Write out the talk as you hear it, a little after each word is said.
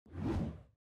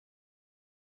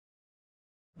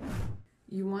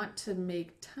you want to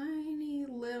make tiny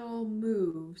little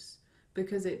moves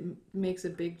because it makes a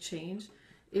big change.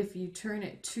 If you turn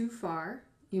it too far,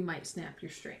 you might snap your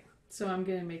string. So I'm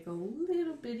going to make a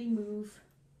little bitty move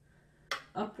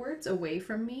upwards away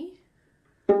from me.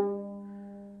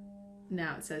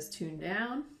 Now it says tune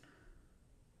down.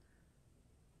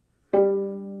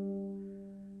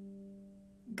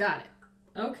 Got it.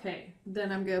 Okay, then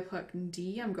I'm going to pluck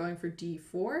D. I'm going for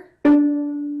D4.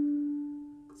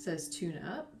 It says tune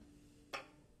up.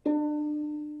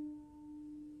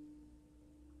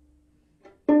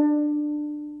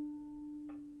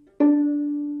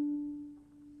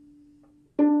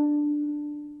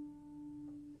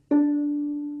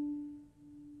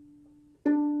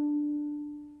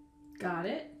 Got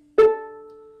it.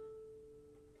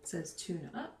 It says tune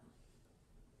up.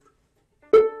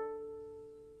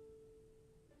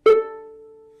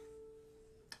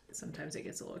 Sometimes it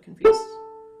gets a little confused.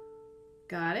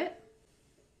 Got it.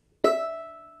 It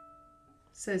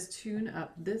says tune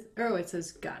up this. Oh, it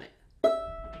says got it.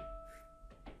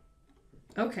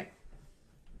 Okay.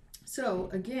 So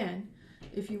again,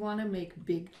 if you want to make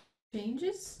big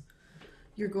changes,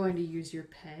 you're going to use your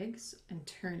pegs and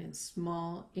turn in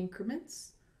small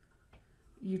increments.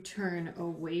 You turn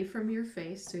away from your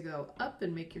face to go up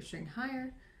and make your string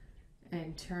higher,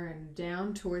 and turn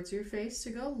down towards your face to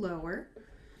go lower.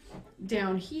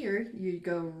 Down here, you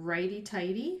go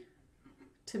righty-tighty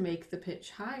to make the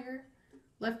pitch higher,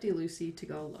 lefty-loosey to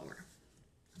go lower.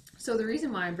 So the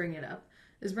reason why I bring it up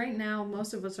is right now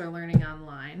most of us are learning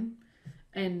online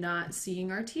and not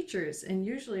seeing our teachers, and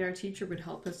usually our teacher would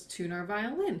help us tune our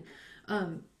violin.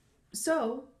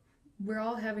 So we're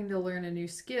all having to learn a new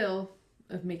skill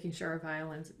of making sure our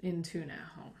violin's in tune at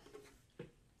home.